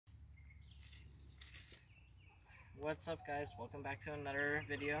What's up, guys? Welcome back to another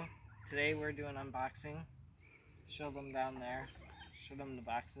video. Today we're doing unboxing. Show them down there. Show them the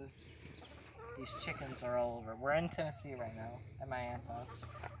boxes. These chickens are all over. We're in Tennessee right now at my aunt's house.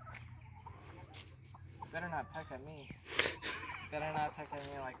 You better not peck at me. You better not peck at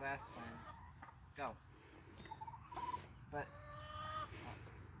me like last time. Go. But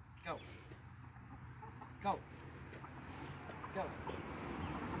go. Go. Go. Go.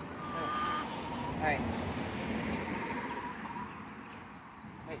 Alright.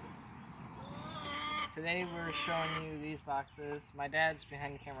 Today we're showing you these boxes. My dad's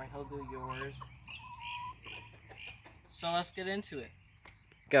behind the camera, he'll do yours. So let's get into it.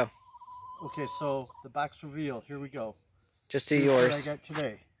 Go. Okay, so the box reveal, here we go. Just do Here's yours. what I got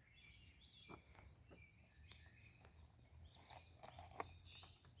today.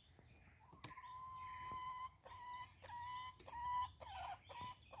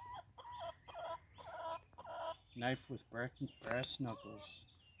 Knife with brass knuckles.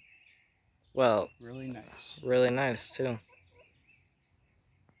 Well, really nice. Really nice too.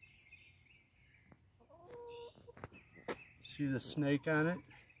 See the snake on it?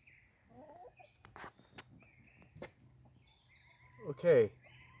 Okay,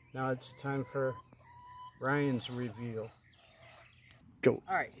 now it's time for Ryan's reveal. Go.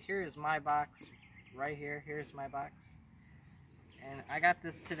 Alright, here is my box. Right here, here's my box. And I got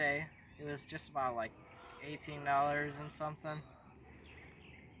this today. It was just about like $18 and something.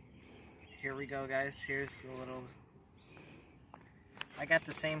 Here we go, guys. Here's the little... I got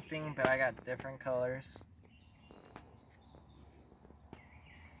the same thing, but I got different colors.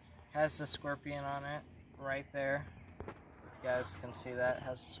 Has the scorpion on it, right there. You guys can see that.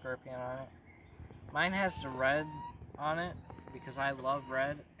 Has the scorpion on it. Mine has the red on it, because I love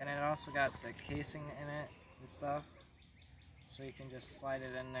red. And it also got the casing in it and stuff. So you can just slide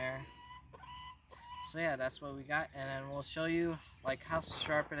it in there. So yeah, that's what we got, and then we'll show you like how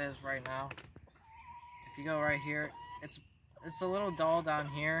sharp it is right now. If you go right here, it's a little dull down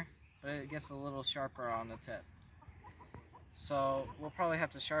here, but it gets a little sharper on the tip. So we'll probably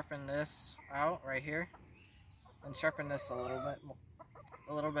have to sharpen this out right here, and sharpen this a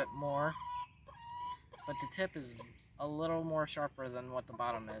little bit more. But the tip is a little more sharper than what the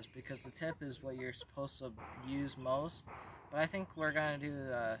bottom is, because the tip is what you're supposed to use most. But I think we're gonna do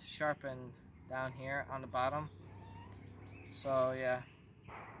the sharpen down here on the bottom. So yeah,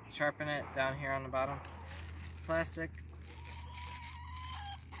 sharpen it down here on the bottom. Plastic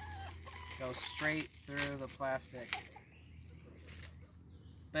goes straight through the plastic,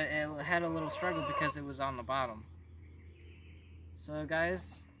 but it had a little struggle because it was on the bottom. So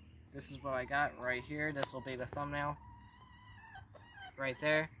guys, this is what I got right here. This will be the thumbnail right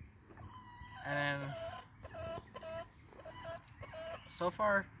there. And so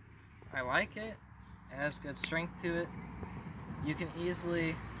far I like it. It has good strength to it. You can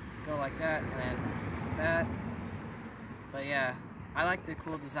easily go like that and then that. But yeah, I like the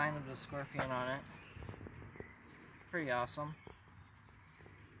cool design of the scorpion on it. Pretty awesome.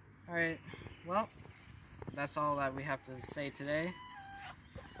 Alright, well, that's all that we have to say today.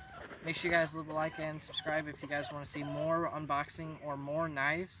 Make sure you guys leave a like and subscribe if you guys want to see more unboxing or more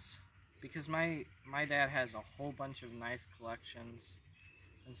knives. Because my dad has a whole bunch of knife collections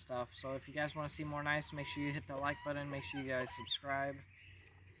and stuff. So if you guys want to see more knives, make sure you hit the like button. Make sure you guys subscribe.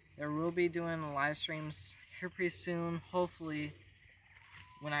 There will be doing live streams here pretty soon, hopefully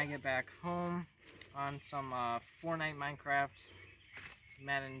when I get back home, on some Fortnite, Minecraft,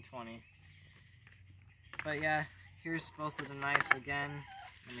 Madden 20. But yeah, here's both of the knives again.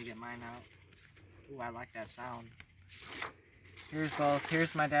 Let me get mine out. Ooh, I like that sound. Here's both.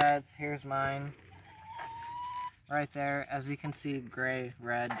 Here's my dad's, here's mine. Right there, as you can see, gray,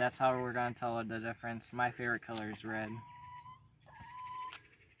 red. That's how we're gonna tell the difference. My favorite color is red.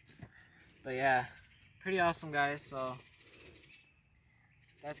 But yeah, pretty awesome, guys. So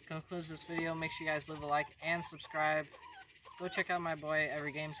that concludes this video. Make sure you guys leave a like and subscribe. Go check out my boy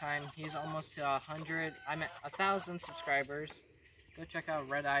Every Game Time. He's almost to 100. I'm at 1,000 subscribers. Go check out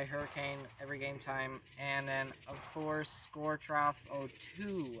Red Eye Hurricane Every Game Time, and then of course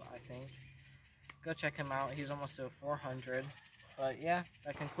Scoretrough02, I think. Go check him out. He's almost to 400. But yeah,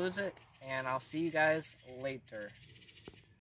 that concludes it, and I'll see you guys later.